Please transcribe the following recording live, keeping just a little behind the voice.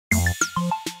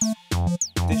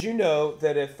Did you know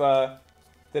that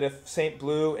if Saint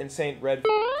Blue and Saint Red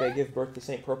they give birth to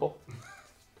Saint Purple?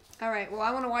 All right. Well,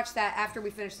 I want to watch that after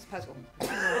we finish this puzzle.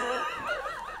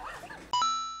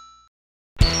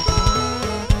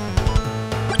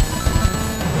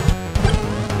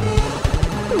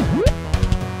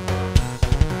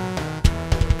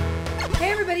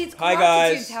 Hey everybody, it's Hi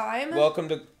guys. time. Welcome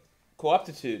to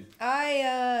Co-Optitude.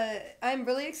 I'm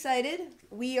really excited.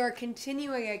 We are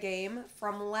continuing a game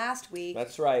from last week.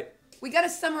 That's right. We got to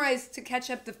summarize to catch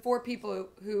up the 4 people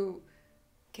who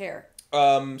care.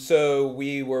 So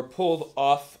we were pulled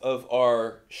off of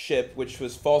our ship, which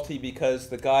was faulty because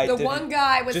the guy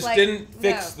didn't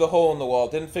fix the hole in the wall,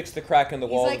 didn't fix the crack in the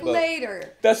wall. He's like,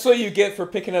 later. That's what you get for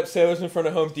picking up sailors in front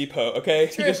of Home Depot, okay?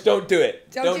 True. You just don't do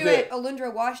it. Don't do it.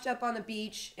 Alundra washed up on the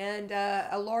beach, and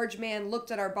a large man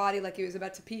looked at our body like he was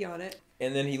about to pee on it.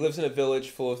 And then he lives in a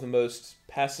village full of the most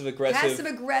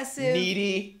passive-aggressive,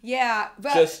 needy,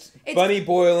 just bunny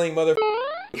boiling mother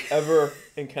ever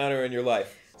encounter in your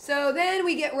life. So then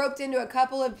we get roped into a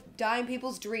couple of dying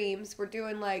people's dreams. We're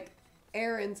doing like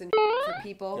errands and for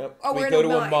people. Yep. Oh, we go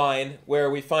to a mine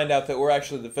where we find out that we're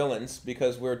actually the villains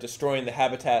because we're destroying the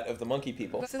habitat of the monkey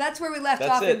people. So that's where we left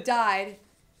off and died,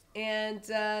 and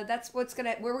that's where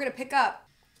we're gonna pick up.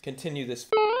 Continue this.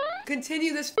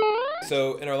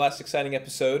 So in our last exciting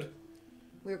episode,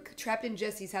 we were trapped in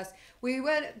Jesse's house. We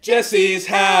went Jesse's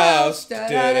house. Da,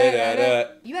 da, da, da, da.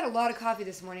 You had a lot of coffee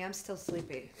this morning. I'm still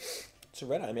sleepy. It's a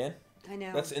red eye, man. I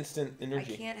know. That's instant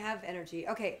energy. I can't have energy.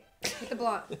 Okay, put the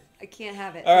block. I can't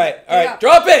have it. All right.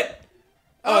 Drop it!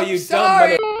 Oh, you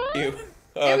sorry. dumb mother... You.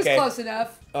 Oh, it was close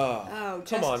enough. Oh,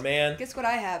 come on, man. Guess what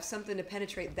I have? Something to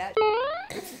penetrate that.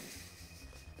 Oh,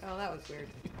 that was weird.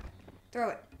 Throw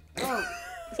it. Oh.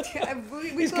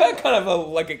 He's got kind of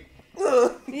a,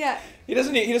 yeah. He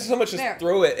doesn't so much as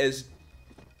throw it as...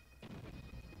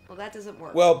 Well, that doesn't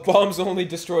work. Well, bombs only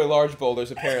destroy large boulders,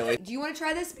 apparently. Do you want to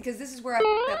try this? Because this is where I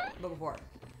f***ed up before.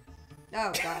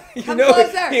 Oh, God. Come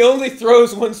closer! He only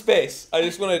throws one space. I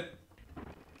just want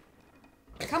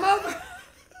to... Come over!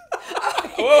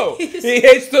 Whoa! He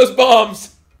hates those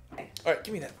bombs! Alright,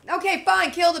 give me that. Okay,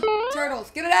 fine. Kill the turtles.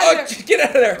 Get it out of there! Get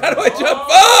out of there! How do I jump?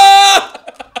 Ah!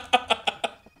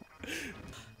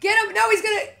 Get him! No, he's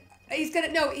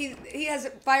gonna... No, he has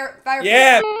a fire...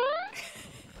 Yeah!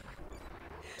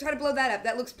 Try to blow that up.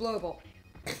 That looks blowable.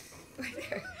 Right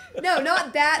there. No,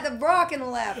 not that. The rock in the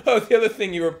left. Oh, the other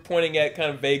thing you were pointing at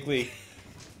kind of vaguely.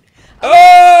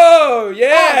 Oh,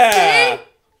 yeah!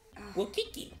 Well,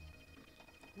 Kiki.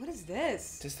 What is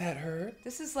this? Does that hurt?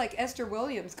 This is like Esther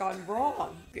Williams gone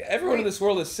wrong. Everyone in this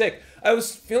world is sick. I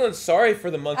was feeling sorry for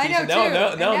the monkeys. I know,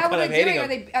 and now I'm kind of hating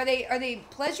them. Are they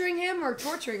pleasuring him or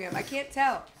torturing him? I can't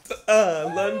tell.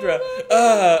 Alundra.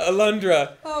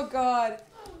 Alundra. Oh, God.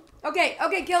 Okay,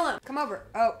 kill him. Come over.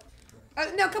 Oh.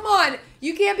 No, come on.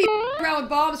 You can't be around with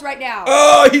bombs right now.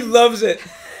 Oh, he loves it.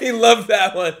 He loved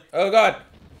that one. Oh, God.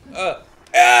 Oh,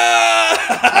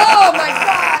 my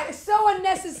God. It's so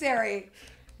unnecessary.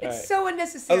 It's so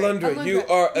unnecessary. Alundra, you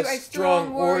are a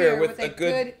strong warrior with a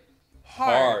good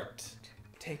heart.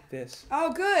 Take this.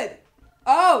 Oh, good.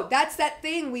 Oh, that's that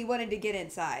thing we wanted to get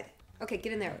inside. Okay,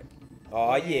 get in there.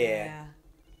 Oh, yeah.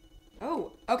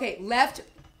 Oh, okay. Left.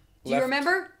 Do you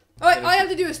remember? Oh, all you have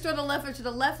to do is throw the lever to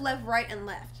the left, right, and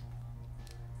left.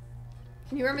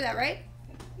 Can you remember that, right?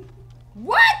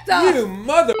 What the? You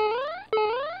mother...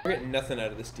 We're getting nothing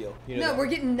out of this deal. You know no, we're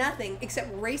getting nothing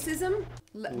except racism.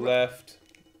 Left.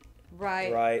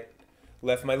 Right.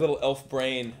 Left. My little elf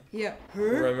brain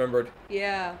remembered.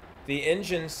 Yeah. The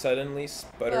engine suddenly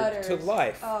sputtered to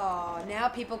life. Oh, now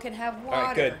people can have water. All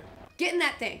right, good. Get in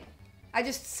that thing. I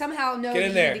just somehow know you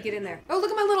need to get in there. Oh, look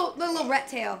at my little rat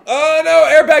tail. Oh, no.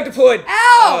 Airbag deployed.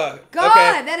 Ow!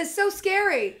 God, that is so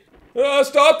scary. Oh,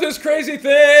 stop this crazy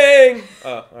thing.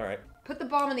 Oh, all right. Put the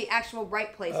bomb in the actual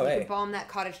right place and you can bomb that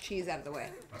cottage cheese out of the way.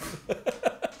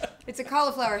 It's a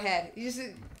cauliflower head. You just...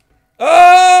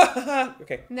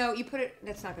 Okay. No, you put it...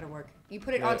 That's not going to work. You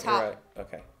put it on top. Right.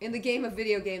 Okay. In the game of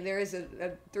video game, there is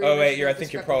a 3 Oh, wait. I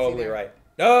think you're probably right.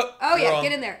 No. Oh, yeah.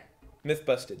 Get in there. Myth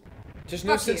busted. Just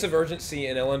no sense of urgency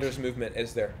in Alundra's movement,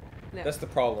 is there? No. That's the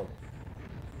problem.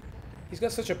 He's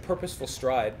got such a purposeful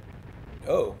stride.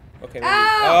 Oh, okay. Maybe.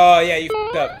 Ow! Oh, yeah, you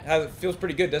f***ed up. It feels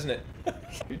pretty good, doesn't it?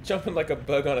 You're jumping like a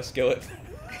bug on a skillet.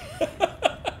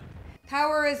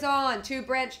 Power is on. 2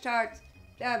 branch tarts.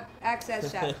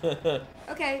 Access shaft.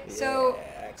 Okay, so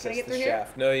can I get through here?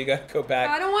 No, you gotta go back.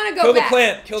 No, I don't want to go back. Kill the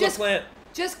plant. Kill the plant.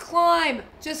 Just climb.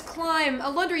 Just climb.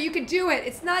 Alundra, you could do it.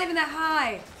 It's not even that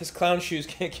high. His clown shoes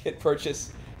can't get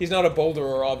purchased. He's not a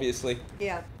boulderer, obviously.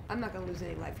 Yeah, I'm not going to lose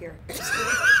any life here.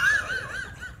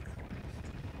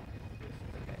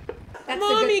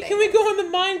 Mommy, can we go on the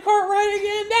minecart ride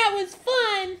again? That was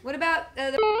fun. What about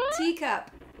the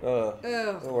teacup?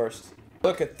 The worst.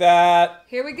 Look at that.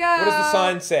 Here we go. What does the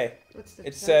sign say?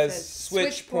 It says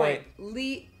switch point.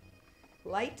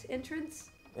 Light entrance?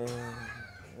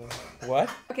 What?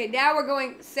 Okay, now we're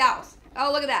going south.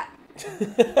 Oh, look at that.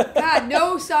 God,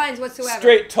 no signs whatsoever.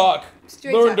 Straight talk.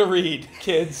 Learn to read,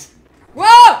 kids.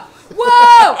 Whoa!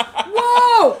 Whoa!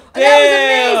 Whoa!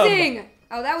 That was amazing!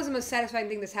 Oh, that was the most satisfying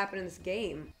thing that's happened in this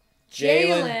game.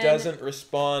 Jalen doesn't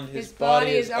respond. His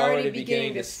body is already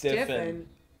beginning to stiffen.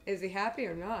 Is he happy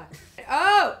or not?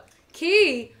 Oh!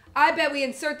 Key! I bet we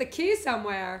insert the key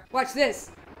somewhere. Watch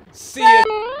this. See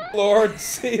it, Lord.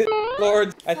 See it,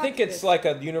 Lord. I think it's like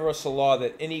a universal law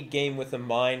that any game with a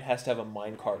mine has to have a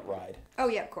minecart ride. Oh,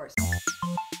 yeah, of course.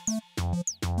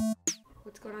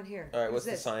 What's going on here? All right, what's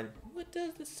the sign? What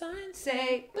does the sign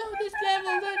say? Go this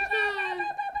level,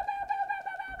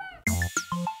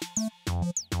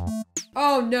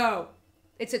 Oh, no.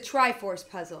 It's a Triforce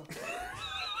puzzle.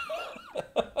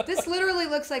 This literally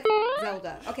looks like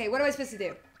Zelda. Okay, what am I supposed to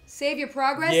do? Save your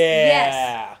progress? Yeah.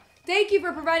 Yes. Thank you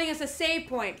for providing us a save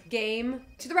point, game.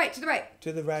 To the right, to the right.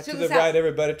 To the right, to the right,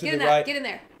 everybody, to the right. Get in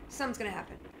there. Something's gonna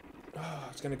happen. Oh,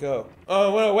 it's gonna go.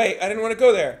 Oh, no, wait, I didn't want to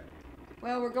go there.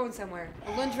 Well, we're going somewhere.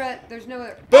 Alundra, there's no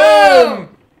other.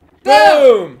 Boom!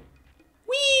 Boom!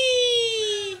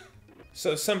 Whee!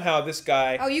 So somehow this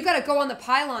guy... Oh, you gotta go on the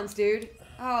pylons, dude.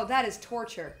 Oh, that is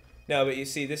torture. No, but you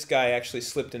see, this guy actually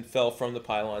slipped and fell from the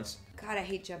pylons. God, I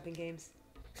hate jumping games.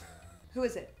 Who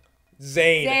is it?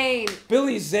 Zane.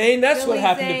 Billy Zane? That's what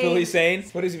happened Zane. to Billy Zane.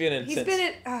 What has he been in He's since? been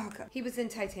in... Oh, God. He was in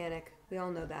Titanic. We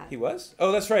all know that. He was?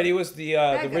 Oh, that's right. He was the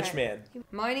rich man.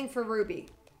 Mining for Ruby.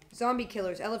 Zombie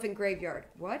killers. Elephant graveyard.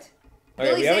 What? Okay,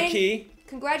 Billy we have Zane, a key.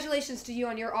 Congratulations to you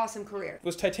on your awesome career.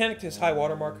 Was Titanic his high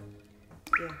water mark?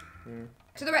 Yeah.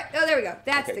 To the right. Oh, there we go.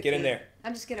 That's the key. Get in there.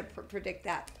 I'm just going to predict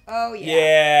that. Oh, yeah.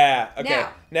 Yeah. Okay.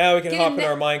 Now we can hop in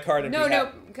our minecart and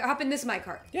No, hop in this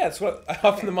minecart. Yeah, that's what... I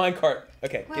hop in the minecart.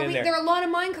 Okay, well, get in there. There are a lot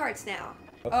of minecarts now.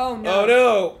 Oh, no. Oh,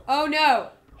 no. Oh, no.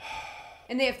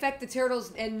 And they affect the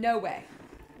turtles in no way.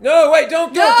 No, wait,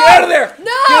 don't No! Get out of there.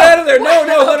 No! Get out of there. No,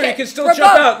 no, Okay. Alundra, you can still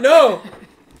jump out. No.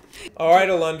 All right,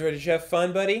 Alundra, did you have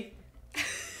fun, buddy?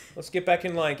 Let's get back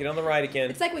in line. Get on the ride again.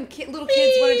 It's like when little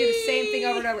kids want to do the same thing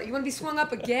over and over. You want to be swung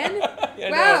up again?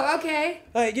 Yeah, wow, okay.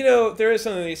 You know, there is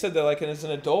something that you said that, like, as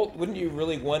an adult, wouldn't you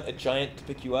really want a giant to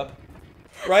pick you up?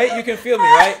 Right? You can feel me,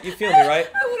 right? You feel me, right?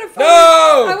 I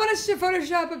want to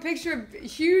Photoshop a picture of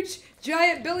huge,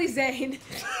 giant Billy Zane.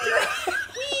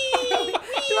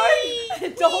 Throwing an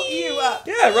adult you up.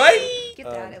 Yeah, right? Get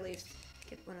that at least.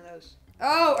 Get one of those.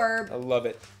 Oh, herb. I love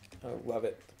it. I love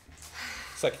it.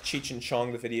 It's like Cheech and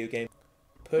Chong, the video game.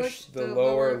 Push the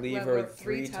lower lever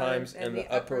 3 times and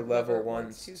the upper lever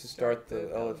once to start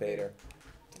the elevator.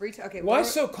 Okay. Why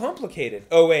so complicated?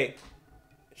 Oh, wait.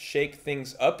 Shake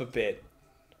things up a bit.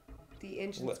 The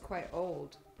engine's quite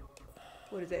old.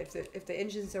 What is it? If the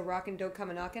engine's a rockin', don't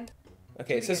come a knockin'?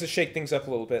 Okay, it says to shake things up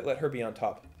a little bit. Let her be on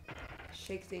top.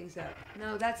 Shake things up.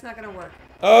 No, that's not gonna work.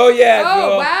 Oh, yeah.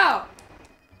 Oh, wow.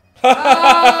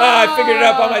 I figured it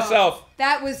out by myself.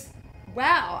 That was...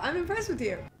 Wow, I'm impressed with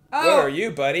you. Oh. What are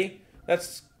you, buddy?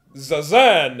 That's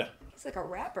Zazan. He's like a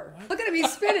rapper. Look at him,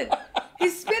 he's spinning.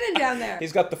 He's spinning down there.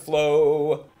 He's got the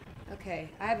flow. Okay,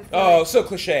 I have a feeling. Oh, so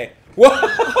cliche. What?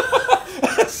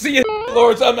 See you,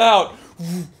 lords, I'm out.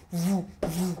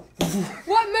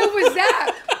 What move was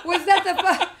that? Was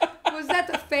that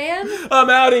the fan? I'm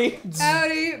outie.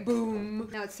 Outie, boom.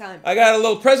 Now it's time. I got a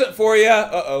little present for you.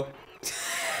 Uh-oh.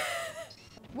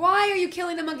 Why are you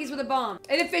killing the monkeys with a bomb?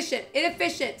 Inefficient.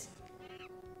 Inefficient.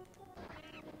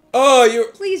 Oh, you...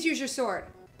 Please use your sword.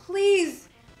 Please.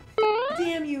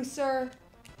 Damn you, sir.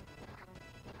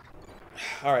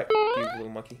 All right, you little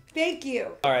monkey. Thank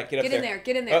you. All right, get up there. Get in there.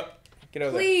 Get in there. Oh, get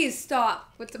over there. Please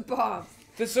stop with the bomb.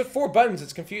 This is 4 buttons.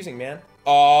 It's confusing, man.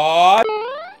 Aww.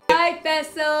 Life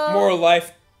vessel. More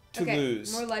life to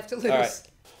lose. More life to lose. All right.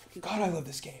 God, I love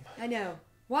this game. I know.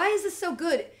 Why is this so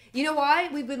good? You know why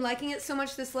we've been liking it so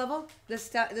much this level, this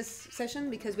session?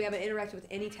 Because we haven't interacted with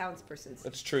any townspersons.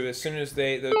 That's true. As soon as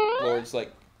the lords,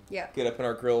 like, get up in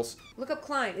our grills. Look up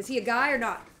Klein. Is he a guy or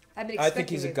not? I think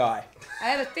he's a guy. I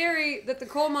have a theory that the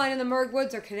coal mine and the Merg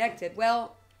Woods are connected.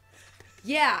 Well,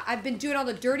 yeah, I've been doing all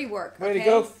the dirty work. Way to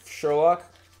go, Sherlock.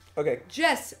 Okay.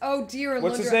 Jess, oh dear, Alundra.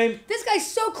 What's his name? This guy's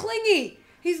so clingy.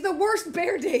 He's the worst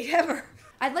bear date ever.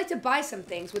 I'd like to buy some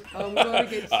things with. I'm gonna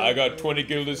get some I got 20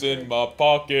 guilders in my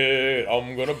pocket.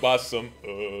 I'm gonna buy some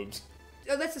herbs.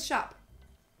 Oh, that's the shop.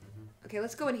 Okay,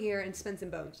 let's go in here and spend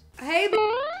some bones. Hey.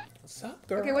 What's up,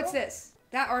 girl? Okay, what's this?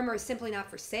 That armor is simply not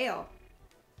for sale.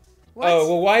 What? Oh,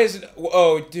 well, why is it...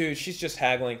 Oh, dude, she's just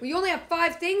haggling. Well, you only have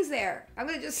 5 things there. I'm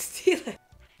gonna just steal it.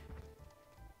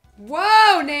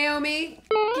 Whoa, Naomi.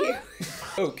 You.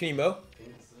 Oh, can you mow?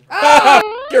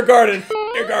 Oh! Your garden.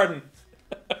 Your garden.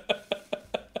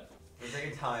 The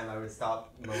second time I would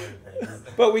stop mowing things.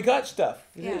 But we got stuff.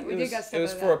 Yeah, we did got stuff. It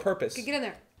was for a purpose. Get in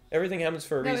there. Everything happens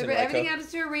for a reason. No, everything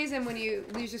happens to a reason when you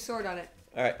lose your sword on it.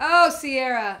 All right. Oh,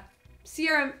 Sierra.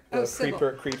 Sierra. Oh,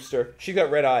 creeper, creepster. She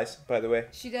got red eyes, by the way.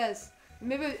 She does.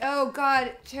 Maybe. Oh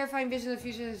God, terrifying vision of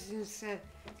the future.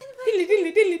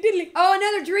 Oh,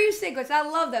 another dream sequence. I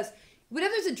love those.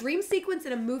 Whenever there's a dream sequence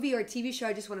in a movie or a TV show,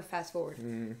 I just want to fast forward.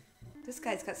 This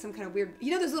guy's got some kind of weird.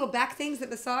 You know those little back things that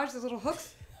massage, those little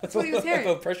hooks. That's what he was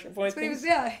hearing. Pressure point. That's what he was.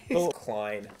 Yeah. Oh,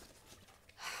 Klein.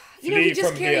 You know, he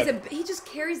just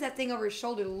carries that thing over his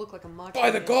shoulder to look like a macho.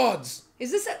 By the gods! Is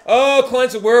this a... Oh,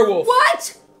 Klein's a werewolf.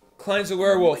 What? Klein's a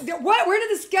werewolf. What? Where did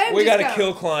this go? We gotta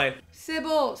kill Klein.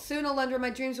 Sybil, soon Alundra,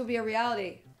 my dreams will be a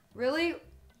reality. Really?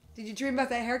 Did you dream about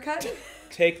that haircut?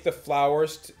 Take the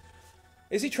flowers to...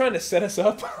 Is he trying to set us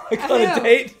up like on a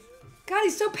date? God,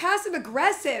 he's so passive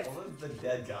aggressive. What was the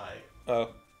dead guy? Oh.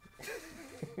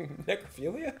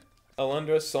 Necrophilia?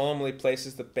 Alundra solemnly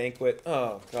places the banquet.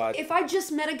 Oh, God. If I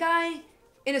just met a guy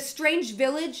in a strange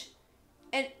village,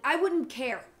 and I wouldn't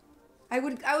care. I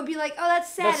would be like, oh,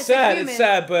 that's sad. That's sad. Human, it's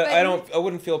sad, but I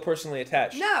wouldn't feel personally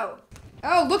attached. No.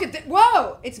 Oh, look at that.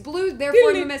 Whoa! It's blue,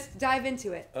 therefore we must dive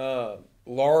into it.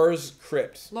 Lars'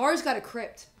 crypt. Lars got a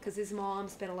crypt because his mom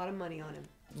spent a lot of money on him.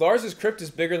 Lars' crypt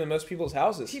is bigger than most people's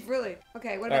houses. Really?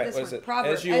 Okay, what about this one?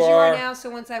 Proverb. As you are now,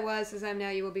 so once I was, as I am now,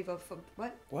 you will be both.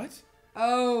 What? What?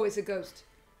 Oh, it's a ghost.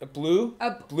 A blue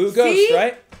ghost,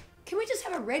 right? Can we just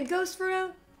have a red ghost for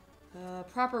now?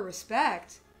 Proper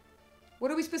respect. What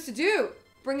are we supposed to do?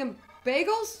 Bring him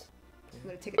bagels? I'm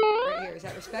gonna take it right here. Is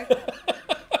that respect?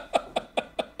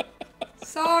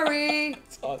 Sorry.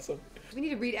 It's awesome. We need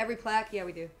to read every plaque. Yeah,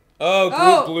 we do.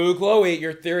 Oh, blue glowy.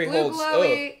 Your theory holds. Blue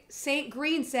glowy. Saint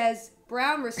Green says,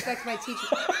 Brown respect my teacher.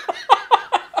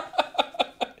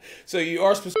 So you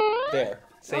are supposed to there.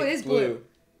 Saint it is blue.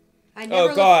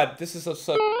 Oh God, this is a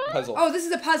puzzle. Oh, this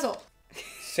is a puzzle.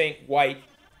 Saint White.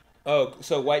 Oh,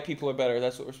 so white people are better.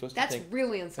 That's what we're supposed to think. That's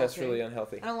really insulting. That's really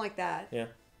unhealthy. I don't like that. Yeah.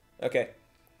 Okay.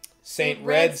 Saint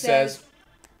Red says...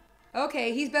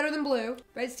 Okay, he's better than blue.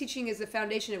 Red's teaching is the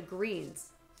foundation of greens.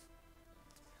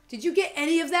 Did you get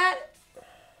any of that?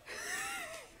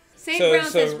 Saint Brown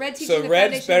says red teaching the foundation of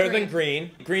red's better than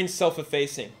green. Green's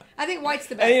self-effacing. I think white's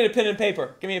the best. I need a pen and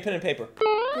paper. Give me a pen and paper.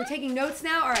 We're taking notes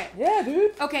now? All right. Yeah,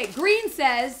 dude. Okay, green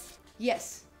says,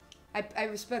 yes, I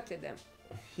respected them.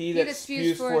 He that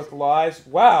spews forth lies.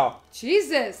 Wow.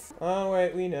 Jesus. Oh,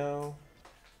 wait, we know.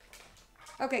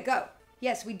 Okay, go.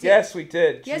 Yes, we did. Yes, we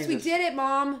did. Yes, we did it,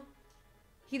 Mom.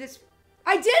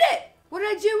 I did it! What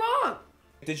did I do wrong?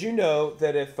 Did you know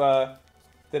that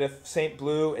if Saint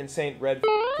Blue and Saint Red,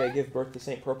 they give birth to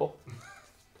Saint Purple?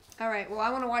 All right, well, I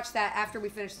want to watch that after we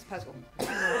finish this puzzle.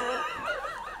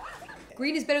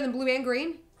 Green is better than blue and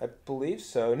green? I believe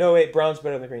so. No, wait, brown's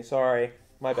better than green. Sorry.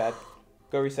 My bad.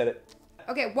 Go reset it.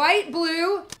 Okay, white,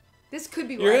 blue. This could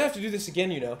be right. You're going to have to do this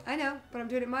again, you know. I know, but I'm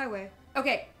doing it my way.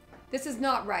 Okay, this is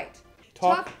not right.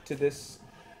 Talk to this,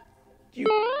 you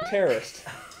terrorist.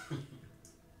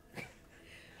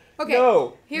 Okay.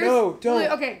 No, here's no, don't.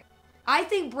 Blue. Okay, I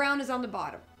think brown is on the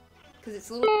bottom because it's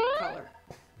a little color.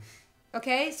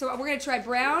 Okay, so we're going to try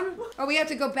brown. Oh, we have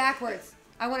to go backwards.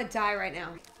 I want to die right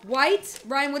now. White.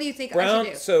 Ryan, what do you think I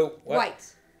should do? So what?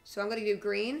 White. So I'm going to do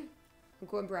green. I'm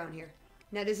going brown here.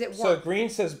 Now, does it work? So green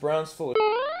says brown's full of...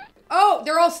 Oh,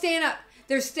 they're all staying up.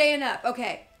 They're staying up.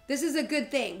 Okay. This is a good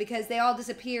thing because they all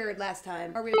disappeared last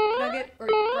time. Are we a nugget or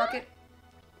a rocket?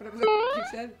 Whatever the you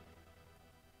said.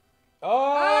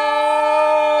 Oh,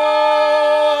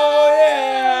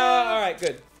 yeah. All right,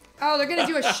 good. Oh, they're going to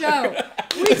do a show.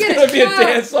 It's going to be a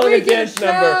dance song, a dance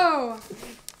number.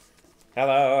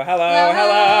 Hello, hello,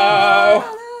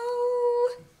 hello.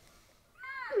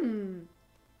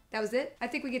 That was it? I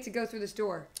think we get to go through this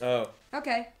door. Oh.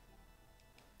 Okay.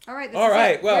 All right. All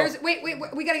right, well. Wait.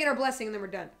 We got to get our blessing and then we're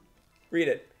done. Read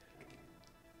it.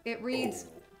 It reads.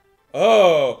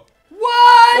 Oh.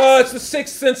 What? Oh, it's the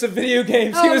sixth sense of video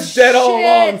games. He was dead all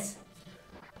along.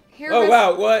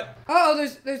 Wow, what? Oh,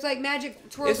 there's like magic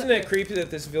twirls. Isn't it creepy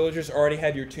that this villager's already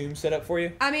had your tomb set up for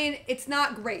you? I mean, it's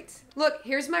not great. Look,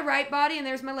 here's my right body and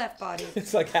there's my left body.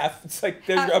 It's like half. It's like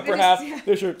there's your upper half. Yeah.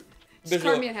 There's your. Just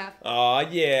carve me in half. Aw,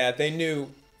 yeah, they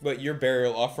knew what your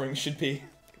burial offering should be.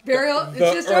 Burial? It's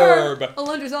just herb.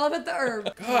 Alundra's all about the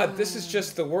herb. God, this is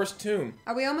just the worst tomb.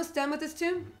 Are we almost done with this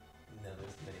tomb? No,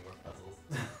 there's many more puzzles.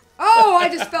 Oh, I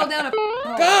just fell down a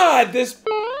hole. God, this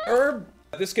herb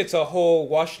This gets a whole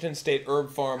Washington State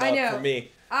herb farm up for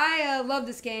me. I love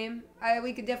this game.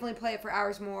 We could definitely play it for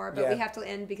hours more, but we have to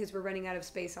end because we're running out of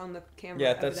space on the camera.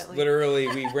 Yeah, that's literally,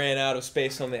 we ran out of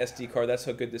space on the SD card. That's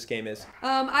how good this game is.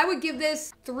 I would give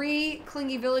this 3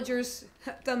 clingy villagers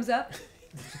thumbs up.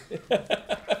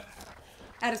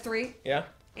 Out of 3. Yeah.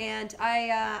 And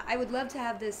I would love to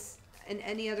have this in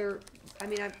any other. I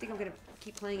mean, I think I'm gonna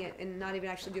keep playing it and not even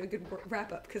actually do a good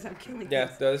wrap up because I'm killing. Yeah,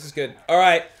 this is good. All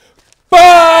right.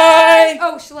 Bye.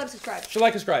 Oh, should like, subscribe. Should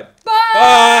like, subscribe.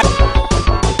 Bye. Bye.